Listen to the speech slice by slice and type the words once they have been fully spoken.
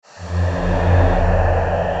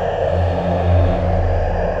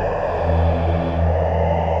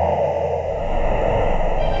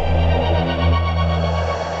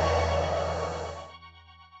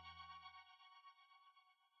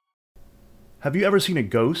Have you ever seen a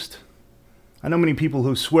ghost? I know many people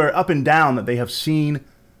who swear up and down that they have seen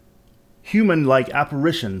human-like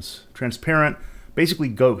apparitions, transparent, basically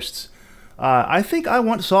ghosts. I think I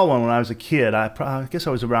once saw one when I was a kid. I guess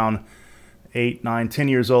I was around 8, 9, 10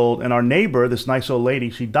 years old, and our neighbor, this nice old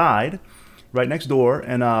lady, she died right next door,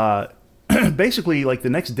 and basically, like the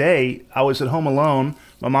next day, I was at home alone.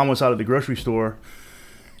 My mom was out at the grocery store,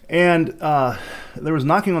 and there was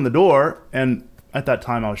knocking on the door, and at that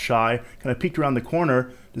time I was shy, and I peeked around the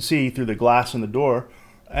corner to see through the glass in the door,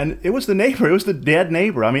 and it was the neighbor. It was the dead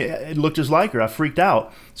neighbor. I mean, it looked just like her. I freaked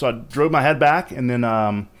out, so I drove my head back, and then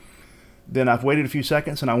I've waited a few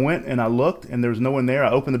seconds, and I went and I looked, and there was no one there.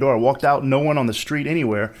 I opened the door, I walked out, no one on the street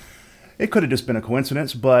anywhere. It could have just been a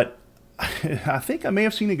coincidence, but I think I may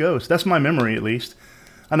have seen a ghost. That's my memory, at least.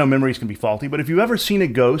 I know memories can be faulty, but if you've ever seen a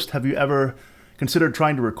ghost, have you ever considered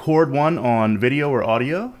trying to record one on video or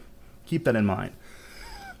audio? Keep that in mind.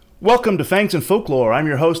 Welcome to Fangs and Folklore. I'm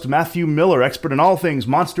your host, Matthew Miller, expert in all things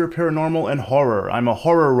monster, paranormal, and horror. I'm a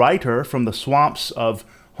horror writer from the swamps of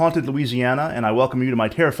haunted Louisiana, and I welcome you to my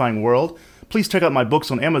terrifying world. Please check out my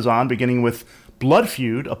books on Amazon, beginning with Blood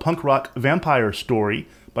Feud, a punk rock vampire story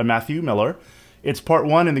by Matthew Miller. It's part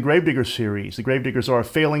 1 in the Gravediggers series. The Gravediggers are a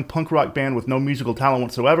failing punk rock band with no musical talent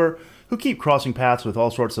whatsoever, who keep crossing paths with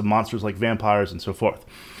all sorts of monsters like vampires and so forth.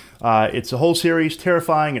 It's a whole series,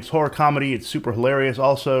 terrifying, it's horror comedy, it's super hilarious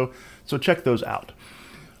also, so check those out.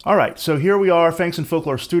 All right, so here we are, Fangs and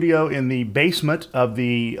Folklore Studio in the basement of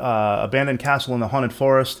the abandoned castle in the haunted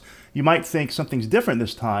forest. You might think something's different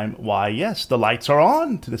this time. Why, yes, the lights are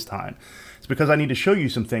on to this time. It's because I need to show you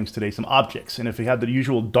some things today, some objects, and if you have the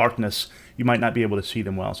usual darkness, you might not be able to see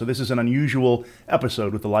them well. So this is an unusual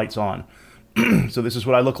episode with the lights on. So this is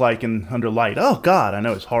what I look like under light. Oh, God, I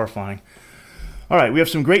know, it's horrifying. All right, we have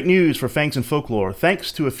some great news for Fangs and Folklore.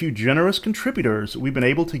 Thanks to a few generous contributors, we've been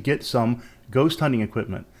able to get some ghost hunting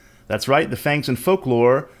equipment. That's right, the Fangs and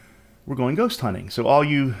Folklore, we're going ghost hunting. So all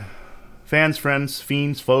you fans, friends,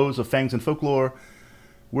 fiends, foes of Fangs and Folklore,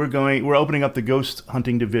 we're opening up the ghost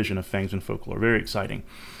hunting division of Fangs and Folklore. Very exciting.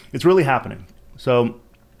 It's really happening. So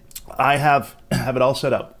I have it all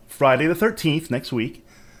set up. Friday the 13th, next week,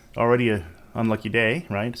 already an unlucky day,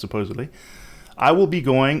 right, supposedly. I will be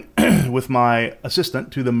going with my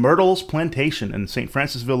assistant to the Myrtles Plantation in St.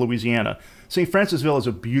 Francisville, Louisiana. St. Francisville is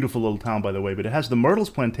a beautiful little town, by the way, but it has the Myrtles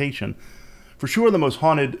Plantation, for sure the most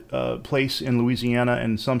haunted place in Louisiana,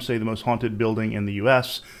 and some say the most haunted building in the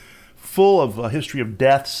U.S., full of a history of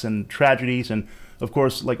deaths and tragedies, and of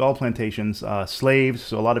course, like all plantations, slaves,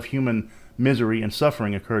 so a lot of human misery and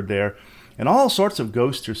suffering occurred there, and all sorts of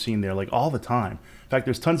ghosts are seen there, like all the time. In fact,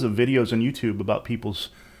 there's tons of videos on YouTube about people's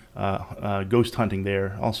ghost hunting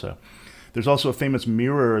there also. There's also a famous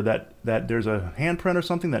mirror that there's a handprint or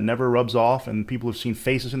something that never rubs off, and people have seen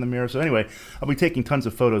faces in the mirror. So anyway, I'll be taking tons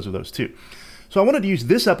of photos of those too. So I wanted to use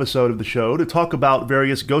this episode of the show to talk about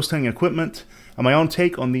various ghost hunting equipment and my own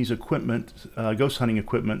take on these equipment, ghost hunting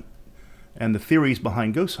equipment, and the theories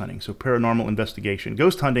behind ghost hunting. So paranormal investigation.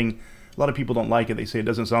 Ghost hunting, a lot of people don't like it. They say it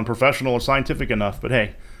doesn't sound professional or scientific enough, but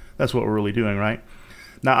hey, that's what we're really doing, right?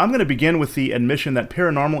 Now, I'm going to begin with the admission that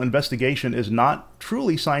paranormal investigation is not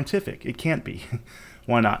truly scientific. It can't be.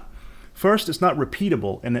 Why not? First, it's not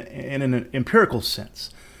repeatable in an empirical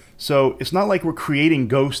sense. So it's not like we're creating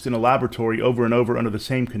ghosts in a laboratory over and over under the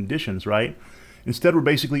same conditions, right? Instead, we're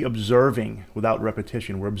basically observing without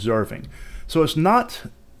repetition. We're observing. So it's not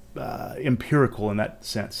empirical in that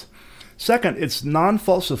sense. Second, it's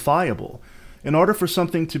non-falsifiable. In order for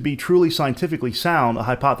something to be truly scientifically sound, a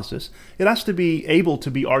hypothesis, it has to be able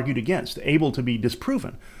to be argued against, able to be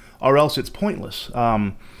disproven, or else it's pointless.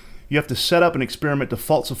 You have to set up an experiment to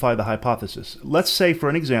falsify the hypothesis. Let's say, for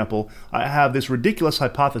an example, I have this ridiculous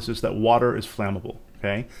hypothesis that water is flammable,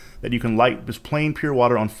 okay? That you can light just plain pure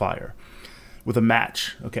water on fire with a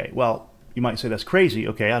match. Okay, well, you might say that's crazy.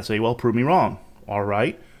 Okay, I'd say, well, prove me wrong. All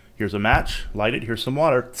right. Here's a match, light it, here's some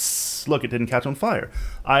water. Tss, look, it didn't catch on fire.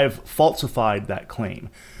 I've falsified that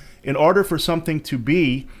claim. In order for something to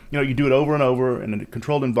be, you do it over and over in a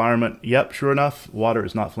controlled environment. Yep, sure enough, water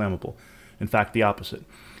is not flammable. In fact, the opposite.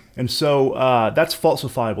 And so that's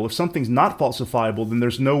falsifiable. If something's not falsifiable, then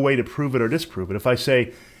there's no way to prove it or disprove it. If I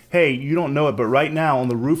say, hey, you don't know it, but right now on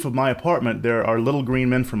the roof of my apartment, there are little green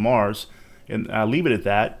men from Mars, and I'll leave it at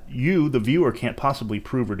that, you, the viewer, can't possibly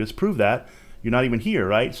prove or disprove that. You're not even here,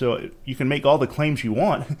 right? So you can make all the claims you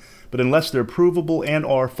want, but unless they're provable and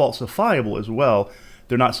are falsifiable as well,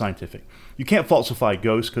 they're not scientific. You can't falsify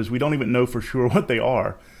ghosts because we don't even know for sure what they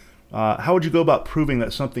are. How would you go about proving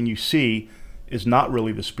that something you see is not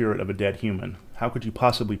really the spirit of a dead human? How could you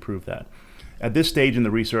possibly prove that? At this stage in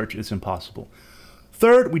the research, it's impossible.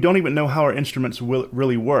 Third, we don't even know how our instruments will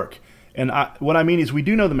really work. And what I mean is we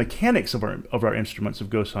do know the mechanics of our instruments of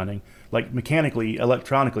ghost hunting, like mechanically,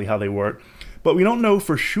 electronically, how they work. But we don't know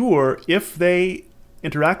for sure if they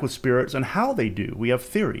interact with spirits and how they do. We have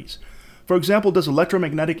theories. For example, does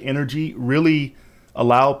electromagnetic energy really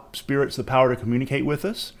allow spirits the power to communicate with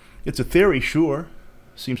us? It's a theory, sure.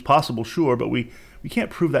 Seems possible, sure, but we can't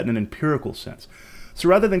prove that in an empirical sense. So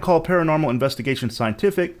rather than call paranormal investigation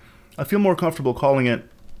scientific, I feel more comfortable calling it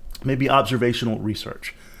maybe observational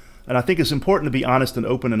research. And I think it's important to be honest and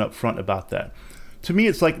open and upfront about that. To me,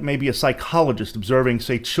 it's like maybe a psychologist observing,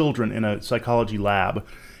 say, children in a psychology lab.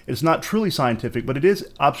 It's not truly scientific, but it is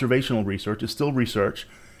observational research. It's still research.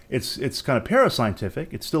 It's kind of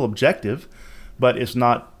parascientific. It's still objective, but it's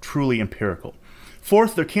not truly empirical.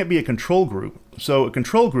 Fourth, there can't be a control group. So a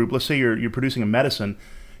control group, let's say you're producing a medicine.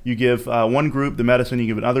 You give one group the medicine, you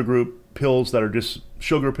give another group pills that are just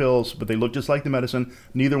sugar pills, but they look just like the medicine.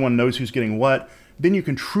 Neither one knows who's getting what. Then you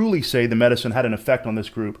can truly say the medicine had an effect on this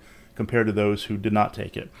group compared to those who did not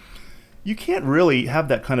take it. You can't really have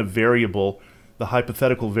that kind of variable, the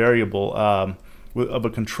hypothetical variable of a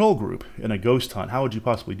control group in a ghost hunt. How would you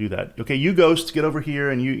possibly do that? Okay, you ghosts, get over here,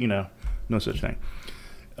 and no such thing.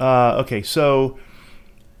 Okay, so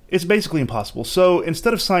it's basically impossible. So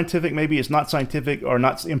instead of scientific, maybe it's not scientific or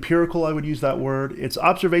not empirical, I would use that word. It's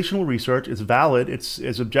observational research. It's valid. It's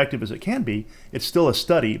as objective as it can be. It's still a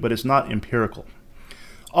study, but it's not empirical.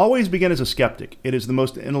 Always begin as a skeptic. It is the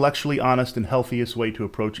most intellectually honest and healthiest way to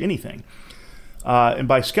approach anything. And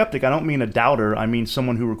by skeptic, I don't mean a doubter. I mean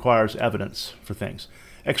someone who requires evidence for things.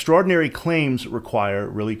 Extraordinary claims require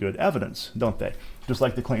really good evidence, don't they? Just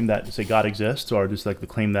like the claim that, say, God exists, or just like the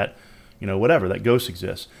claim that, whatever, that ghosts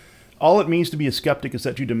exist. All it means to be a skeptic is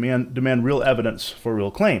that you demand real evidence for real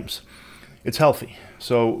claims. It's healthy.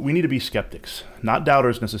 So we need to be skeptics, not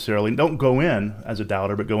doubters necessarily. Don't go in as a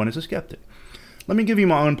doubter, but go in as a skeptic. Let me give you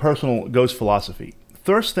my own personal ghost philosophy.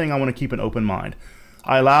 First thing, I want to keep an open mind.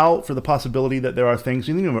 I allow for the possibility that there are things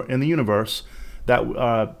in the universe that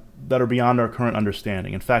are beyond our current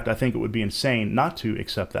understanding. In fact, I think it would be insane not to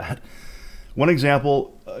accept that. One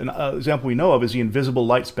example we know of is the invisible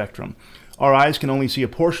light spectrum. Our eyes can only see a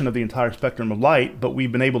portion of the entire spectrum of light, but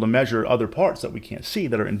we've been able to measure other parts that we can't see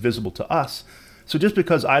that are invisible to us. So just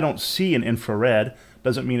because I don't see an infrared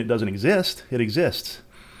doesn't mean it doesn't exist. It exists.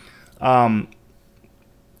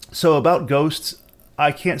 So about ghosts,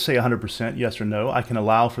 I can't say 100% yes or no. I can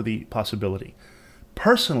allow for the possibility.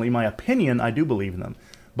 Personally, my opinion, I do believe in them.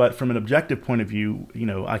 But from an objective point of view,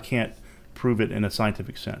 I can't prove it in a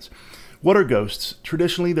scientific sense. What are ghosts?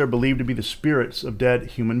 Traditionally, they're believed to be the spirits of dead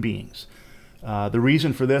human beings. The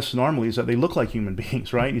reason for this normally is that they look like human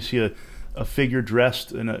beings, right? You see a figure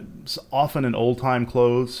dressed often in old-time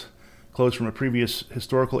clothes from a previous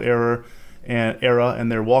historical era,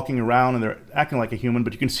 and they're walking around and they're acting like a human,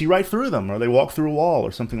 but you can see right through them, or they walk through a wall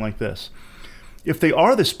or something like this. If they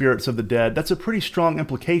are the spirits of the dead, that's a pretty strong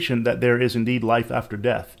implication that there is indeed life after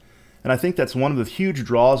death. And I think that's one of the huge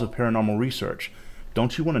draws of paranormal research.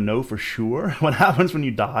 Don't you want to know for sure what happens when you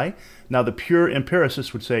die? Now, the pure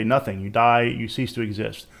empiricist would say nothing. You die, you cease to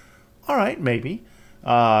exist. All right, maybe.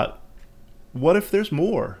 What if there's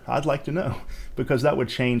more? I'd like to know, because that would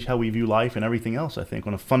change how we view life and everything else, I think,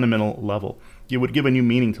 on a fundamental level. It would give a new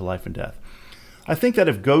meaning to life and death. I think that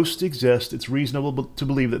if ghosts exist, it's reasonable to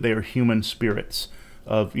believe that they are human spirits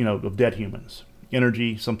of dead humans.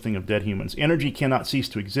 Energy, something of dead humans. Energy cannot cease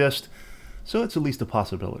to exist, so it's at least a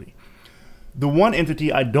possibility. The one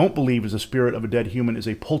entity I don't believe is a spirit of a dead human is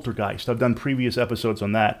a poltergeist. I've done previous episodes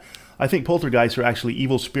on that. I think poltergeists are actually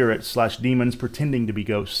evil spirits / demons pretending to be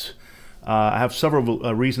ghosts. I have several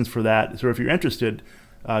reasons for that. So if you're interested,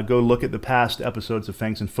 go look at the past episodes of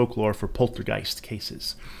Fangs and Folklore for poltergeist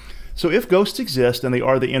cases. So if ghosts exist and they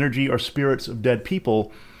are the energy or spirits of dead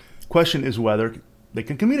people, question is whether they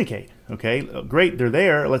can communicate. Okay, great, they're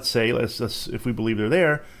there. Let's say, if we believe they're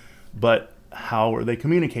there, but how are they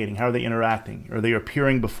communicating? How are they interacting? Are they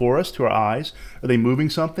appearing before us to our eyes? Are they moving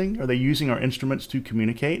something? Are they using our instruments to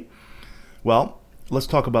communicate? Well, let's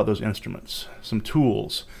talk about those instruments, some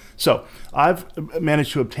tools. So I've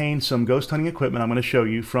managed to obtain some ghost hunting equipment I'm going to show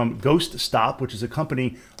you from Ghost Stop, which is a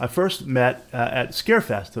company I first met at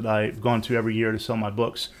Scarefest that I've gone to every year to sell my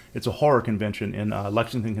books. It's a horror convention in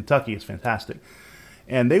Lexington, Kentucky. It's fantastic.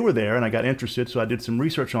 And they were there, and I got interested, so I did some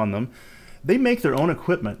research on them. They make their own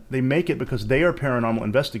equipment. They make it because they are paranormal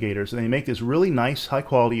investigators, and they make this really nice,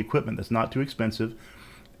 high-quality equipment that's not too expensive,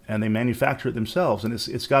 and they manufacture it themselves. And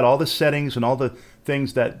it's got all the settings and all the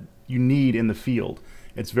things that you need in the field.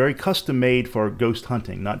 It's very custom-made for ghost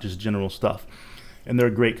hunting, not just general stuff. And they're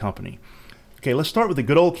a great company. Okay, let's start with the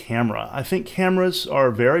good old camera. I think cameras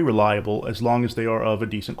are very reliable as long as they are of a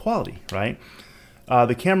decent quality, right?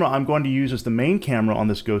 The camera I'm going to use as the main camera on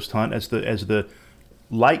this ghost hunt, as the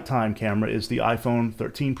light time camera, is the iPhone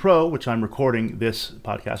 13 Pro, which I'm recording this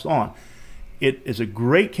podcast on. It is a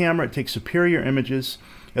great camera. It takes superior images.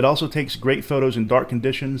 It also takes great photos in dark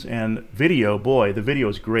conditions, and video, boy, the video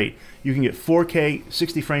is great. You can get 4K,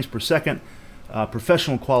 60 frames per second,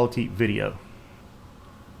 professional quality video.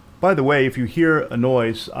 By the way, if you hear a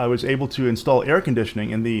noise, I was able to install air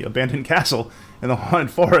conditioning in the abandoned castle in the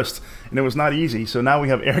haunted forest, and it was not easy. So now we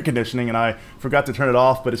have air conditioning, and I forgot to turn it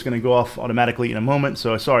off, but it's going to go off automatically in a moment,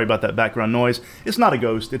 so sorry about that background noise. It's not a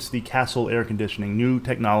ghost, it's the castle air conditioning, new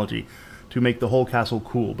technology to make the whole castle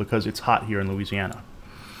cool because it's hot here in Louisiana.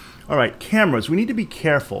 All right, cameras. We need to be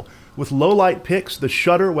careful. With low light pics, the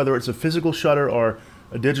shutter, whether it's a physical shutter or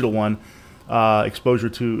a digital one, exposure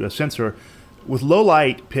to a sensor, with low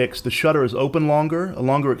light pics, the shutter is open longer, a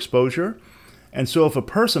longer exposure. And so if a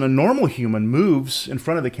person, a normal human, moves in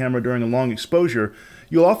front of the camera during a long exposure,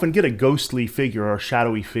 you'll often get a ghostly figure or a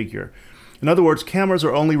shadowy figure. In other words, cameras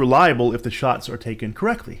are only reliable if the shots are taken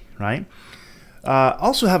correctly, right?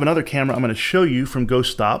 Also have another camera I'm going to show you from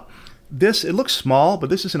Ghost Stop. It looks small,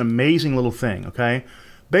 but this is an amazing little thing, okay?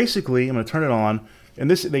 Basically, I'm going to turn it on,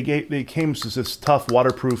 and they came with this tough,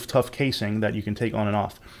 waterproof, tough casing that you can take on and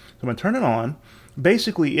off. So I'm going to turn it on.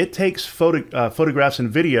 Basically, it takes photographs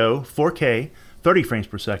and video, 4K, 30 frames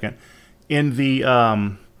per second, in the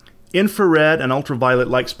infrared and ultraviolet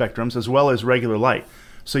light spectrums, as well as regular light.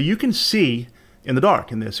 So you can see in the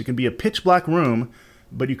dark in this. It can be a pitch black room,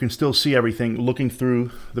 but you can still see everything looking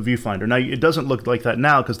through the viewfinder. Now, it doesn't look like that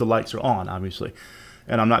now because the lights are on, obviously.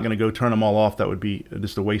 And I'm not going to go turn them all off. That would be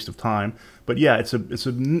just a waste of time. But yeah, it's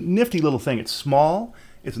a nifty little thing. It's small.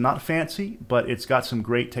 It's not fancy, but it's got some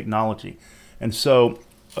great technology. And so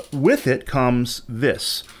with it comes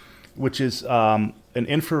this, which is an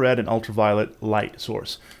infrared and ultraviolet light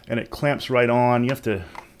source. And it clamps right on. You have to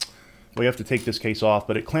take this case off,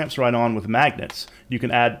 but it clamps right on with magnets. You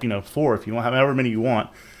can add, 4 if you want, however many you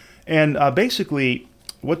want. And basically,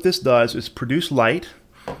 what this does is produce light.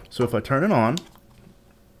 So if I turn it on,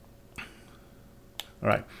 all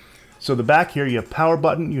right. So the back here, you have power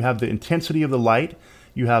button. You have the intensity of the light.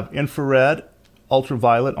 You have infrared,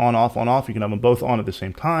 ultraviolet, on, off, on, off. You can have them both on at the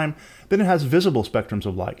same time. Then it has visible spectrums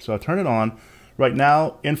of light. So I turn it on. Right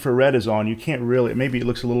now, infrared is on. You can't really, maybe it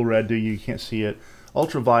looks a little red, you can't see it.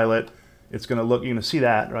 Ultraviolet, it's going to look, you're going to see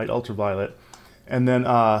that, right? Ultraviolet. And then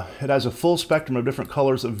it has a full spectrum of different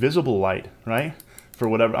colors of visible light, right? For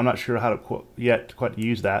whatever, I'm not sure how to quite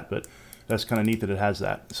use that, but that's kind of neat that it has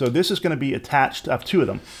that. So this is going to be attached. I have 2 of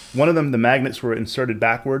them. One of them, the magnets were inserted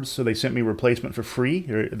backwards, so they sent me a replacement for free.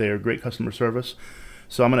 They're great customer service.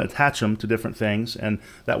 So I'm going to attach them to different things, and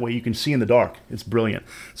that way you can see in the dark. It's brilliant.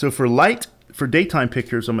 So for daytime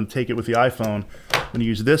pictures, I'm going to take it with the iPhone. I'm going to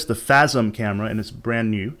use this, the Phasm camera, and it's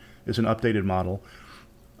brand new. It's an updated model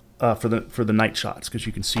for the night shots because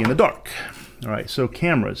you can see in the dark. All right, so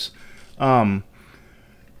cameras.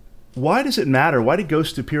 Why does it matter? Why do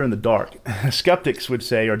ghosts appear in the dark? Skeptics would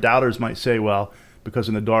say, or doubters might say, well, because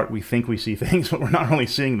in the dark we think we see things, but we're not really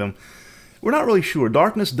seeing them. We're not really sure.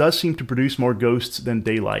 Darkness does seem to produce more ghosts than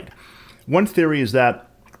daylight. One theory is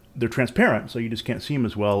that they're transparent, so you just can't see them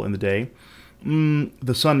as well in the day.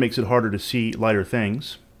 The sun makes it harder to see lighter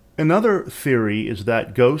things. Another theory is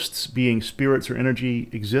that ghosts, being spirits or energy,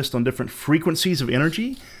 exist on different frequencies of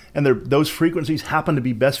energy, and those frequencies happen to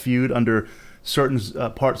be best viewed under certain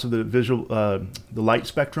parts of the the light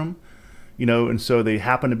spectrum, and so they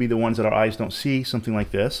happen to be the ones that our eyes don't see, something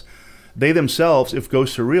like this. They themselves, if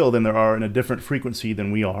ghosts are real, then they are in a different frequency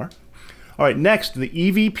than we are. All right, next, the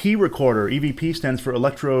EVP recorder. EVP stands for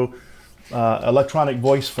electronic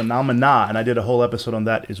voice phenomena, and I did a whole episode on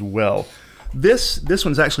that as well. This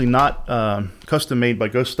one's actually not custom made by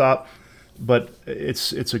Ghost Stop, but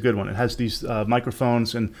it's a good one. It has these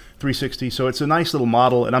microphones and 360, so it's a nice little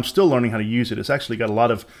model, and I'm still learning how to use it. It's actually got a lot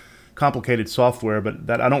of complicated software, but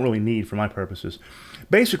that I don't really need for my purposes.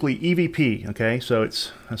 Basically, EVP, okay, so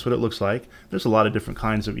that's what it looks like. There's a lot of different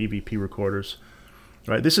kinds of EVP recorders,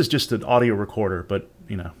 right? This is just an audio recorder, but,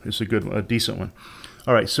 it's a decent one.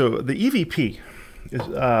 All right, so the EVP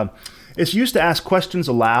is it's used to ask questions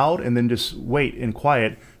aloud and then just wait in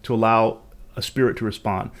quiet to allow a spirit to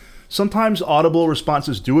respond. Sometimes audible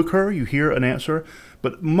responses do occur. You hear an answer,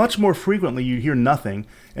 but much more frequently you hear nothing.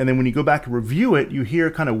 And then when you go back to review it, you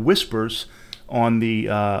hear kind of whispers on the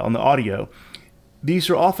audio. These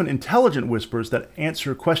are often intelligent whispers that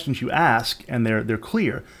answer questions you ask, and they're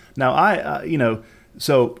clear. Now,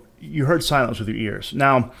 so you heard silence with your ears.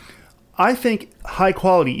 Now, I think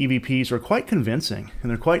high-quality EVPs are quite convincing, and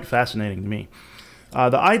they're quite fascinating to me.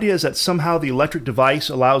 The idea is that somehow the electric device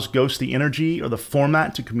allows ghosts the energy or the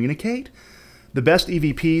format to communicate. The best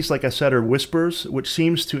EVPs, like I said, are whispers, which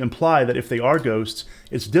seems to imply that if they are ghosts,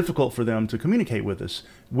 it's difficult for them to communicate with us.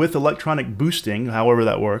 With electronic boosting, however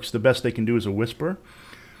that works, the best they can do is a whisper.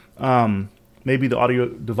 Maybe the audio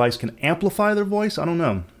device can amplify their voice. I don't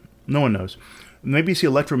know. No one knows. Maybe it's the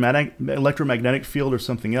electromagnetic field or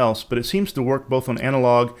something else, but it seems to work both on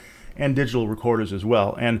analog and digital recorders as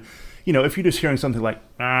well. And, if you're just hearing something like,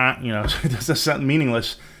 it's just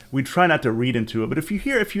meaningless, we try not to read into it. But if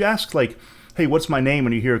you ask, like, hey, what's my name?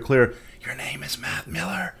 And you hear a clear, your name is Matt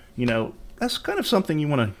Miller, that's kind of something you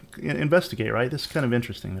want to investigate, right? That's kind of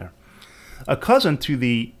interesting there. A cousin to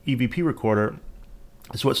the EVP recorder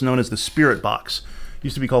is what's known as the Spirit Box. It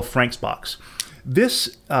used to be called Frank's Box.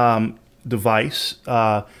 This device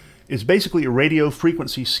is basically a radio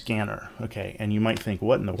frequency scanner, okay? And you might think,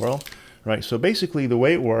 what in the world? Right, so basically the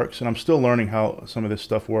way it works, and I'm still learning how some of this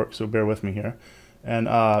stuff works, so bear with me here. And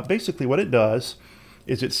basically what it does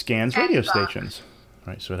is it scans radio stations.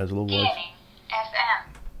 Right, so it has a little voice. FM.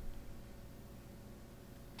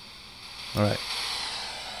 All right.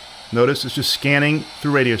 Notice it's just scanning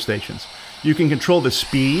through radio stations. You can control the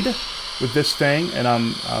speed with this thing, and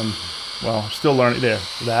I'm still learning there.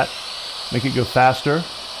 That. Make it go faster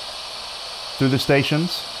through the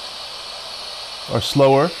stations, or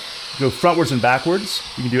slower. Go frontwards and backwards.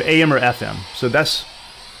 You can do AM or FM. So this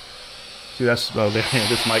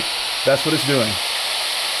mic, that's what it's doing.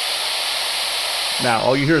 Now,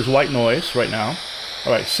 all you hear is white noise right now.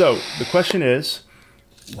 All right, so the question is,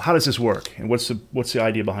 how does this work? And what's the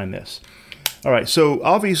idea behind this? All right, so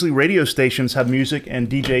obviously radio stations have music and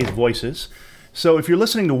DJs' voices. So if you're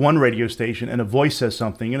listening to one radio station and a voice says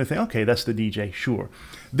something, you're going to think, okay, that's the DJ, sure.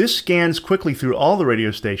 This scans quickly through all the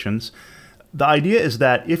radio stations. The idea is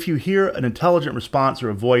that if you hear an intelligent response or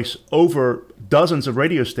a voice over dozens of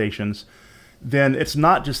radio stations, then it's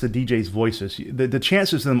not just the DJ's voices. The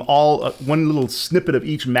chances of them all, one little snippet of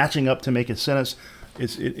each matching up to make a sentence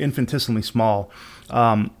is infinitesimally small.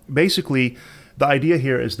 Basically, the idea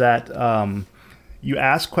here is that you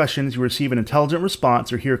ask questions, you receive an intelligent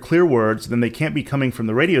response or hear clear words, then they can't be coming from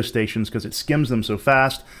the radio stations because it skims them so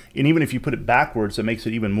fast. And even if you put it backwards, it makes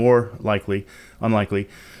it even more unlikely.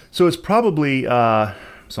 So it's probably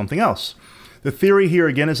something else. The theory here,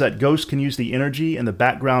 again, is that ghosts can use the energy and the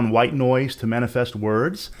background white noise to manifest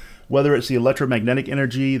words. Whether it's the electromagnetic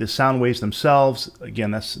energy, the sound waves themselves,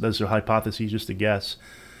 again, those are hypotheses, just a guess.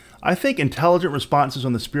 I think intelligent responses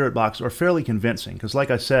on the Spirit Box are fairly convincing because,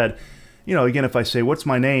 like I said, again, if I say, what's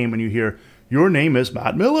my name? And you hear, your name is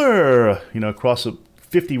Matt Miller, across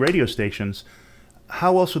 50 radio stations,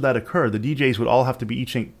 how else would that occur? The DJs would all have to be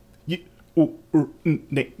each saying, you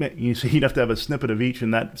see, you'd have to have a snippet of each,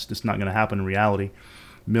 and that's just not going to happen in reality.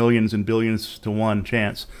 Millions and billions to one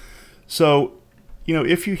chance. So,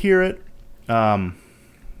 if you hear it,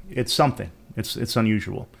 it's something. It's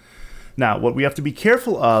unusual. Now, what we have to be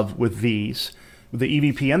careful of with the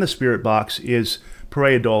EVP and the Spirit Box is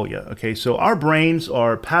pareidolia. Okay, so our brains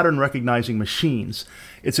are pattern recognizing machines.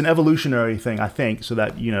 It's an evolutionary thing, I think, so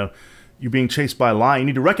that you're being chased by a lion. You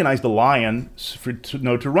need to recognize the lion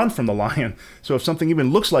to run from the lion. So if something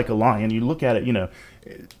even looks like a lion, you look at it.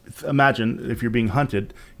 Imagine if you're being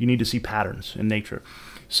hunted, you need to see patterns in nature.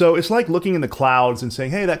 So it's like looking in the clouds and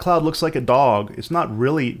saying, hey, that cloud looks like a dog. It's not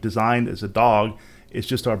really designed as a dog. It's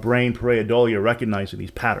just our brain pareidolia recognizing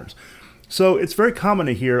these patterns. So it's very common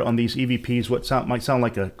to hear on these EVPs what might sound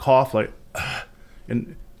like a cough, like,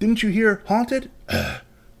 and didn't you hear haunted?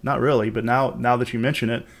 Not really, but now that you mention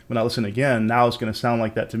it, when I listen again, now it's going to sound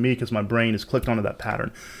like that to me because my brain has clicked onto that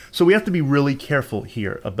pattern. So we have to be really careful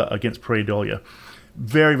here against pareidolia.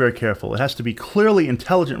 Very, very careful. It has to be clearly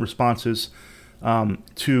intelligent responses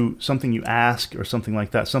to something you ask or something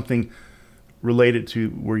like that, something related to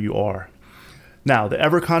where you are. Now, the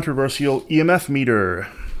ever-controversial EMF meter,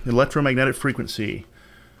 electromagnetic frequency,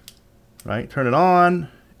 right? Turn it on.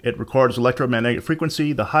 It records electromagnetic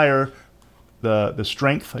frequency. The higher the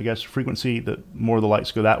strength, I guess, frequency, the more the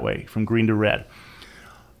lights go that way, from green to red.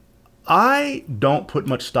 I don't put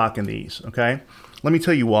much stock in these, okay? Let me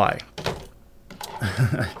tell you why.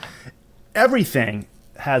 Everything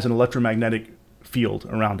has an electromagnetic field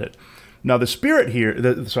around it. Now, the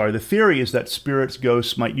theory is that spirits,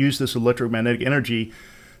 ghosts might use this electromagnetic energy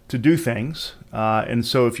to do things. And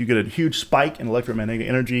so if you get a huge spike in electromagnetic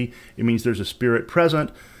energy, it means there's a spirit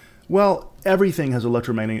present. Well, everything has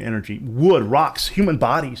electromagnetic energy. Wood, rocks, human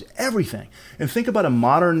bodies, everything. And think about a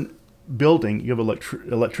modern building. You have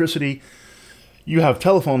electricity. you have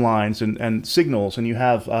telephone lines and signals, and you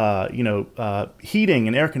have heating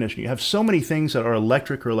and air conditioning. You have so many things that are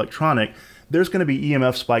electric or electronic. There's going to be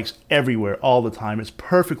EMF spikes everywhere all the time. It's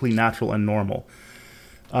perfectly natural and normal.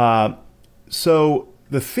 So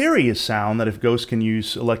the theory is sound that if ghosts can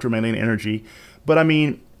use electromagnetic energy, but I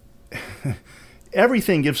mean,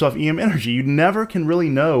 everything gives off EM energy. You never can really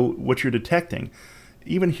know what you're detecting.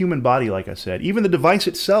 Even human body, like I said, even the device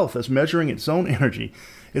itself that's measuring its own energy,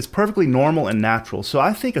 it's perfectly normal and natural. So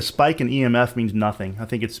I think a spike in EMF means nothing. I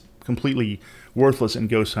think it's completely worthless in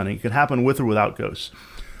ghost hunting. It could happen with or without ghosts.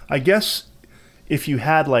 I guess if you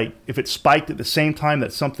had if it spiked at the same time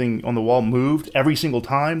that something on the wall moved every single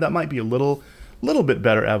time, that might be a little bit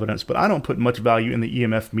better evidence, but I don't put much value in the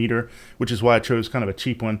EMF meter, which is why I chose kind of a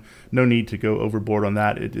cheap one. No need to go overboard on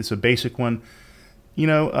that. It's a basic one.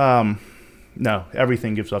 No,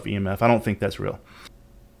 everything gives off EMF. I don't think that's real.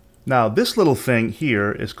 Now, this little thing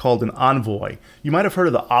here is called an envoy. You might have heard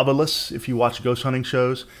of the Ovilus if you watch ghost hunting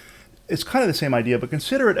shows. It's kind of the same idea, but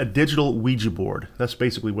consider it a digital Ouija board. That's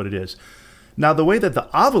basically what it is. Now, the way that the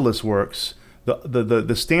Ovilus works,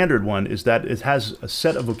 the standard one, is that it has a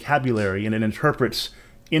set of vocabulary and it interprets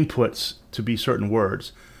inputs to be certain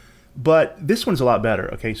words. But this one's a lot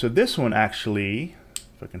better. Okay, so this one actually,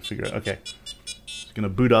 if I can figure it, okay. It's going to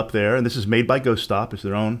boot up there, and this is made by Ghost Stop. It's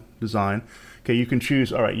their own design. Okay, you can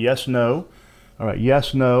choose, all right, yes, no. All right,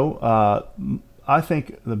 yes, no. I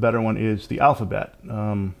think the better one is the alphabet.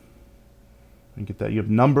 You get that. You have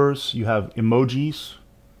numbers. You have emojis.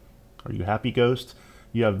 Are you happy, ghost?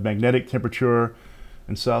 You have magnetic temperature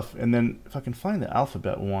and stuff. And then if I can find the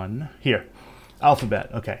alphabet one, here, alphabet.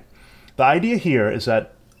 Okay. The idea here is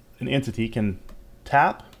that an entity can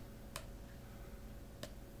tap.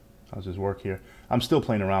 How does this work here? I'm still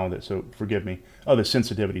playing around with it, so forgive me. Oh, the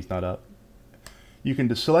sensitivity's not up. You can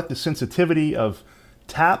just select the sensitivity of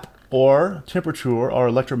tap or temperature or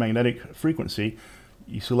electromagnetic frequency.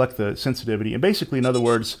 You select the sensitivity, and basically, in other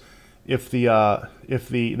words, if the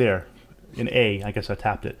there in A, I guess I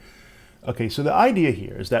tapped it. Okay, so the idea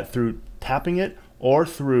here is that through tapping it or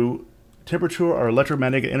through temperature or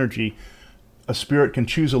electromagnetic energy, a spirit can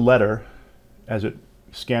choose a letter as it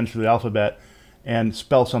scans through the alphabet and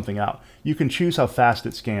spell something out. You can choose how fast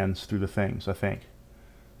it scans through the things, I think.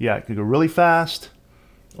 Yeah, it can go really fast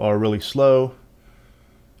or really slow.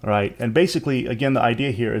 All right, and basically, again, the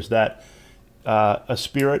idea here is that a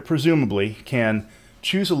spirit, presumably, can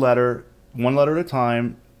choose a letter, one letter at a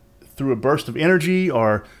time, through a burst of energy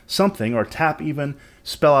or something, or tap even,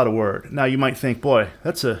 spell out a word. Now, you might think, boy,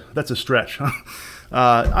 that's a stretch.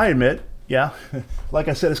 I admit, yeah, like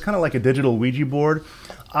I said, it's kind of like a digital Ouija board.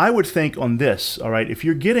 I would think on this, all right, if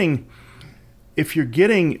you're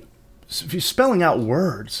spelling out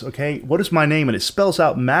words, okay, what is my name? And it spells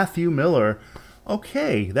out Matthew Miller.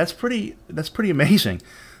 Okay, that's pretty amazing.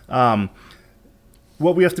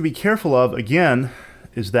 What we have to be careful of, again,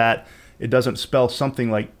 is that it doesn't spell something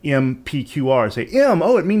like MPQR. Say M,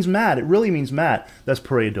 oh, it means Matt. It really means Matt. That's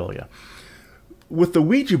pareidolia. With the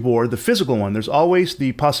Ouija board, the physical one, there's always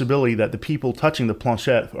the possibility that the people touching the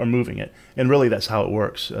planchette are moving it. And really, that's how it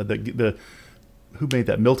works. Who made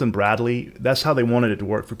that? Milton Bradley. That's how they wanted it to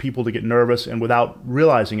work, for people to get nervous and without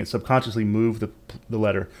realizing it, subconsciously move the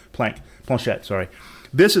letter planchette. Sorry.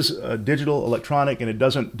 This is digital, electronic, and it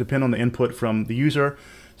doesn't depend on the input from the user,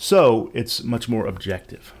 so it's much more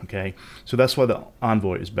objective. Okay, so that's why the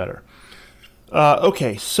Envoy is better.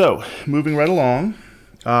 Okay, so moving right along,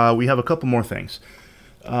 we have a couple more things.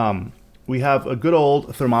 We have a good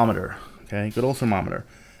old thermometer. Okay, good old thermometer.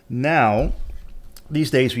 Now,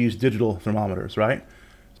 these days we use digital thermometers, right?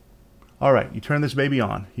 All right, you turn this baby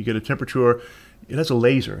on. You get a temperature. It has a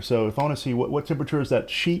laser. So if I want to see what temperature is that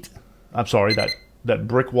sheet, I'm sorry, that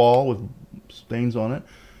brick wall with stains on it,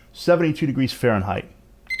 72 degrees Fahrenheit.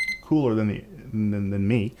 Cooler than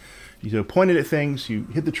me. You point it at things, you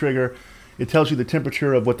hit the trigger, it tells you the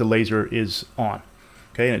temperature of what the laser is on.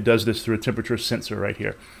 Okay, and it does this through a temperature sensor right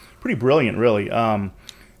here. Pretty brilliant, really. And,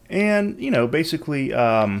 basically,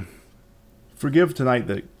 forgive tonight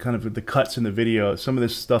the cuts in the video. Some of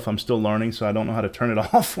this stuff I'm still learning, so I don't know how to turn it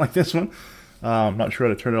off like this one. I'm not sure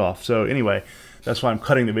how to turn it off. So anyway, that's why I'm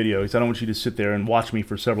cutting the video, because I don't want you to sit there and watch me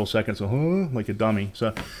for several seconds like a dummy.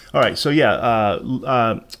 So, all right. So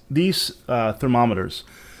yeah, these thermometers.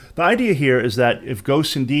 The idea here is that if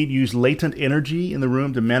ghosts indeed use latent energy in the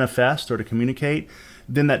room to manifest or to communicate,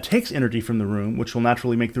 then that takes energy from the room, which will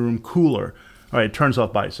naturally make the room cooler. All right, it turns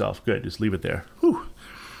off by itself. Good, just leave it there. Whew.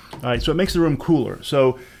 All right, so it makes the room cooler.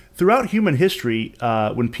 So throughout human history,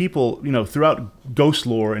 when people, throughout ghost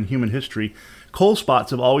lore and human history, cold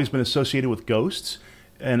spots have always been associated with ghosts.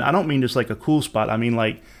 And I don't mean just like a cool spot. I mean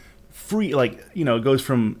like it goes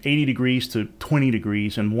from 80 degrees to 20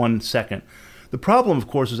 degrees in 1 second. The problem, of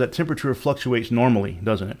course, is that temperature fluctuates normally,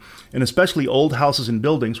 doesn't it? And especially old houses and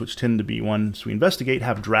buildings, which tend to be ones we investigate,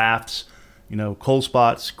 have drafts, cold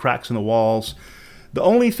spots, cracks in the walls. The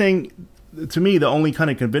only thing, to me, the only kind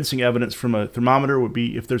of convincing evidence from a thermometer would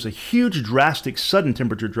be if there's a huge, drastic, sudden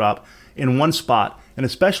temperature drop in one spot, and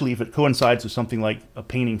especially if it coincides with something like a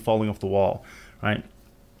painting falling off the wall, right?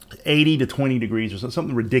 80 to 20 degrees or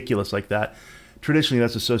something ridiculous like that. Traditionally,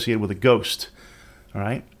 that's associated with a ghost, all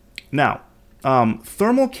right? Now,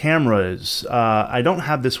 thermal cameras, I don't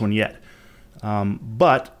have this one yet,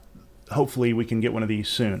 but hopefully we can get one of these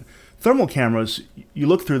soon. Thermal cameras, you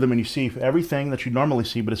look through them and you see everything that you normally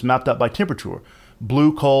see, but it's mapped out by temperature.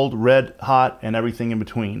 Blue, cold, red, hot, and everything in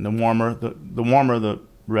between. The warmer, the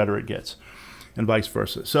redder it gets, and vice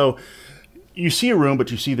versa. So you see a room, but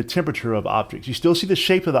you see the temperature of objects. You still see the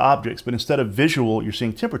shape of the objects, but instead of visual, you're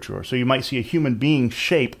seeing temperature. So you might see a human being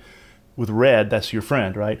shape with red, that's your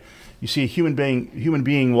friend, right? You see a human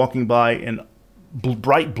being walking by in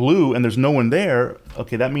bright blue and there's no one there.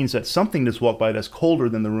 Okay, that means that something just walked by that's colder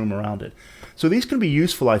than the room around it. So these can be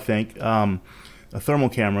useful, I think, thermal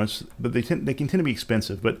cameras, but they can tend to be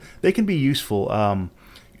expensive, but they can be useful.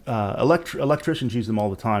 Electricians use them all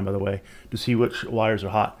the time, by the way, to see which wires are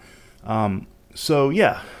hot. So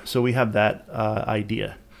we have that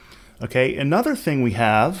idea. Okay, another thing we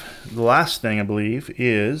have, the last thing I believe,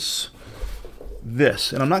 is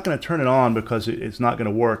this. And I'm not going to turn it on because it's not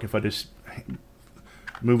going to work if I just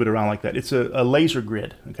move it around like that. It's a laser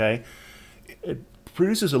grid, okay? It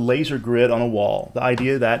produces a laser grid on a wall. The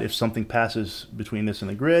idea that if something passes between this and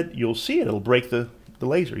the grid, you'll see it. It'll break the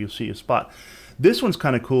laser. You'll see a spot. This one's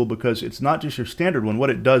kind of cool because it's not just your standard one. What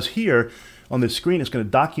it does here on this screen is going to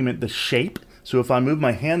document the shape. So if I move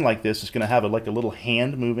my hand like this, it's going to have like a little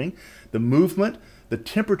hand moving. The movement, the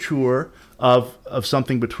temperature of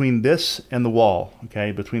something between this and the wall,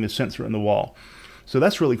 okay, between the sensor and the wall. So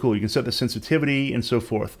that's really cool. You can set the sensitivity and so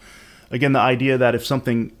forth. Again, the idea that if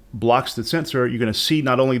something blocks the sensor, you're going to see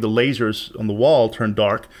not only the lasers on the wall turn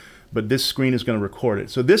dark, but this screen is going to record it.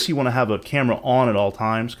 So this, you want to have a camera on at all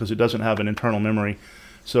times because it doesn't have an internal memory.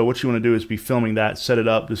 So what you want to do is be filming that, set it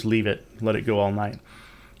up, just leave it, let it go all night.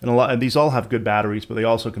 And these all have good batteries, but they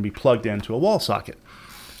also can be plugged into a wall socket.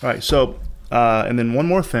 All right, so, and then one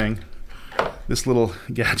more thing, this little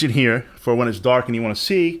gadget here for when it's dark and you want to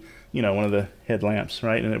see, one of the headlamps,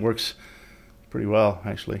 right? And it works pretty well,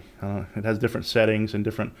 actually. It has different settings and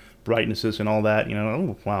different brightnesses and all that,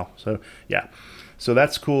 oh, wow. So, yeah. So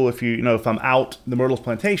that's cool if if I'm out the Myrtles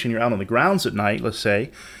Plantation, you're out on the grounds at night, let's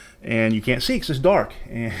say, and you can't see because it's dark,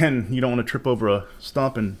 and you don't want to trip over a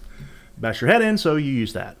stump and bash your head in, so you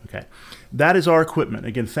use that. Okay, that is our equipment.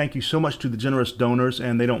 Again, thank you so much to the generous donors,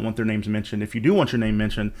 and they don't want their names mentioned. If you do want your name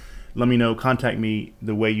mentioned, let me know. Contact me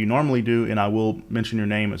the way you normally do, and I will mention your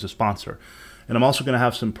name as a sponsor. And I'm also going to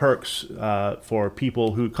have some perks for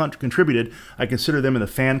people who contributed. I consider them in the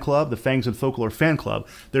fan club, the Fangs and Folklore fan club.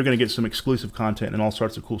 They're going to get some exclusive content and all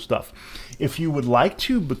sorts of cool stuff. If you would like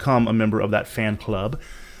to become a member of that fan club,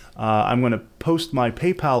 I'm going to post my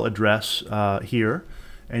PayPal address here,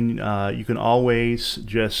 and you can always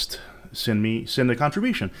just send a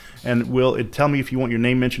contribution, and it'll tell me if you want your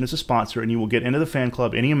name mentioned as a sponsor, and you will get into the fan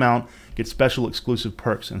club any amount, get special exclusive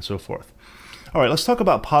perks, and so forth. All right, let's talk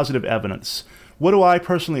about positive evidence. What do I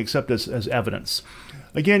personally accept as evidence?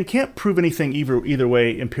 Again, can't prove anything either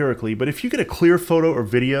way empirically, but if you get a clear photo or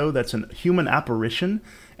video that's a human apparition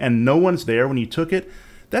and no one's there when you took it,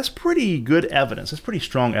 that's pretty good evidence. That's pretty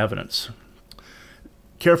strong evidence.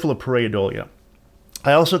 Careful of pareidolia.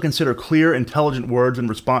 I also consider clear, intelligent words and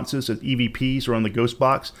responses as EVPs or on the ghost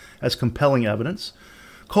box as compelling evidence.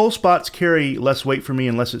 Cold spots carry less weight for me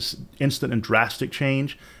unless it's instant and drastic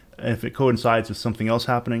change, if it coincides with something else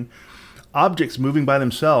happening. Objects moving by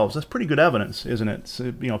themselves, that's pretty good evidence, isn't it?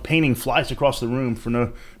 So, painting flies across the room for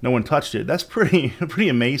no one touched it. That's pretty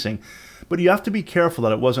amazing. But you have to be careful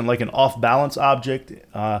that it wasn't like an off-balance object,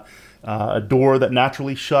 a door that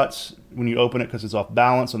naturally shuts when you open it because it's off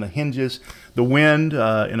balance on the hinges, the wind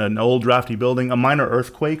in an old drafty building, a minor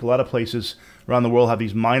earthquake. A lot of places around the world have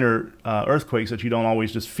these minor earthquakes that you don't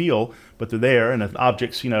always just feel, but they're there. And if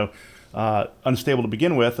objects, unstable to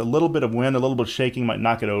begin with, a little bit of wind, a little bit of shaking might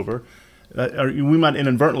knock it over. Or we might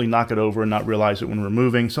inadvertently knock it over and not realize it when we're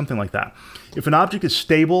moving, something like that. If an object is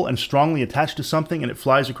stable and strongly attached to something and it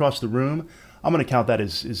flies across the room, I'm going to count that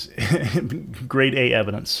as grade A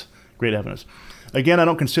evidence. Great evidence. Again, I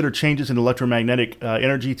don't consider changes in electromagnetic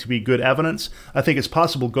energy to be good evidence. I think it's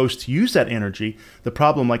possible ghosts use that energy. The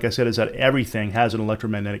problem, like I said, is that everything has an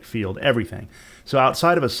electromagnetic field, everything. So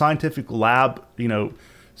outside of a scientific lab,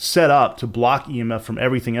 set up to block EMF from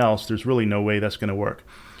everything else, there's really no way that's going to work.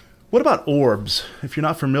 What about orbs? If you're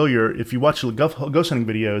not familiar, if you watch ghost hunting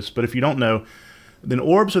videos, but if you don't know, then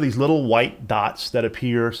orbs are these little white dots that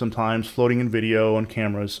appear sometimes floating in video on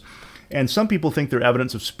cameras. And some people think they're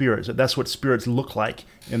evidence of spirits, that that's what spirits look like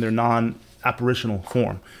in their non-apparitional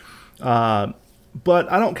form.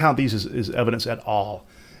 But I don't count these as evidence at all.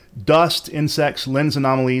 Dust, insects, lens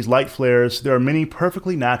anomalies, light flares, there are many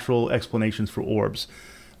perfectly natural explanations for orbs.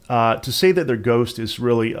 To say that they're ghosts is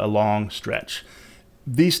really a long stretch.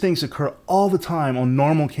 These things occur all the time on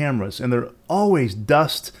normal cameras, and they're always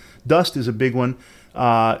dust. Dust is a big one.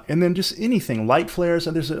 And then just anything, light flares,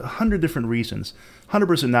 and there's 100 different reasons.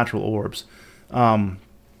 100% natural orbs. The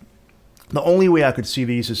only way I could see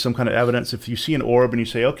these is some kind of evidence. If you see an orb and you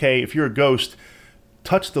say, okay, if you're a ghost,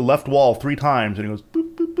 touch the left wall 3 times, and it goes,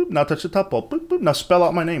 boop, boop, boop, now touch the top wall, boop, boop, now spell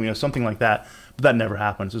out my name, something like that. But that never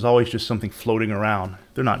happens. There's always just something floating around.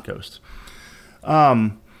 They're not ghosts.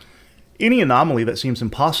 Any anomaly that seems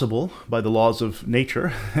impossible by the laws of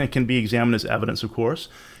nature can be examined as evidence, of course.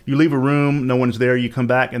 You leave a room, no one's there, you come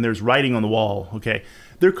back, and there's writing on the wall. Okay,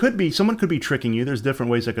 someone could be tricking you. There's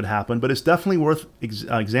different ways that could happen, but it's definitely worth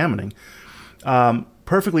examining.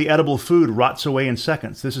 Perfectly edible food rots away in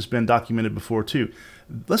seconds. This has been documented before, too.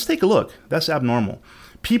 Let's take a look. That's abnormal.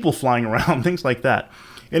 People flying around, things like that.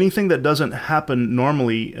 Anything that doesn't happen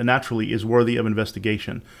normally, naturally, is worthy of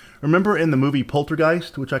investigation. Remember in the movie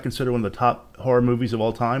Poltergeist, which I consider one of the top horror movies of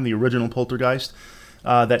all time, the original Poltergeist,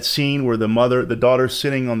 that scene where the daughter's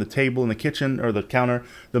sitting on the table in the kitchen or the counter,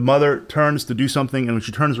 the mother turns to do something, and when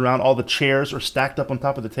she turns around, all the chairs are stacked up on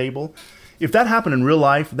top of the table. If that happened in real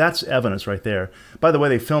life, that's evidence right there. By the way,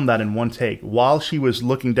 they filmed that in one take. While she was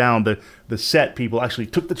looking down, the set people actually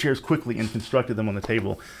took the chairs quickly and constructed them on the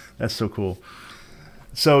table. That's so cool.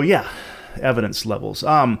 So yeah, evidence levels.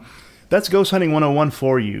 That's Ghost Hunting 101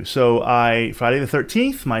 for you. So Friday the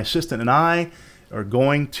 13th, my assistant and I are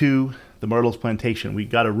going to the Myrtles Plantation. We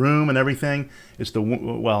got a room and everything.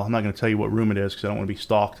 I'm not going to tell you what room it is because I don't want to be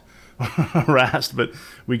stalked or harassed, but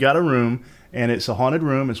we got a room, and it's a haunted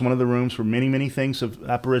room. It's one of the rooms where many, many things of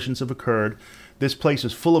apparitions have occurred. This place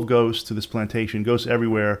is full of ghosts to this plantation, ghosts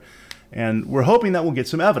everywhere. And we're hoping that we'll get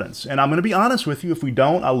some evidence. And I'm going to be honest with you. If we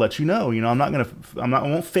don't, I'll let you know. I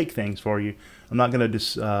won't fake things for you. I'm not going to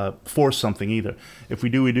just force something either. If we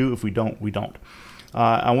do, we do. If we don't, we don't.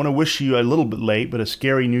 I want to wish you a little bit late, but a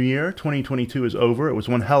scary new year. 2022 is over. It was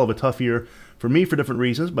one hell of a tough year for me for different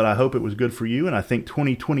reasons, but I hope it was good for you. And I think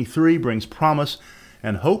 2023 brings promise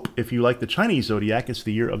and hope. If you like the Chinese zodiac, it's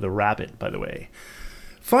the year of the rabbit, by the way.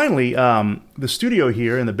 Finally, the studio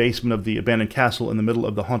here in the basement of the abandoned castle in the middle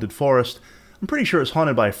of the haunted forest, I'm pretty sure it's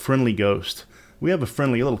haunted by a friendly ghost. We have a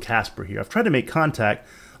little Casper here. I've tried to make contact.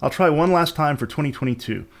 I'll try one last time for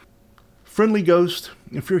 2022. Friendly ghost,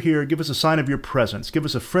 if you're here, give us a sign of your presence. Give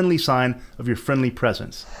us a friendly sign of your friendly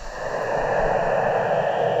presence.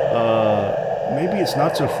 Maybe it's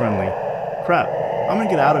not so friendly. Crap. I'm going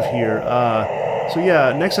to get out of here. So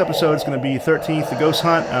yeah, next episode is going to be 13th, the Ghost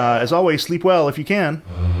Hunt. As always, sleep well if you can.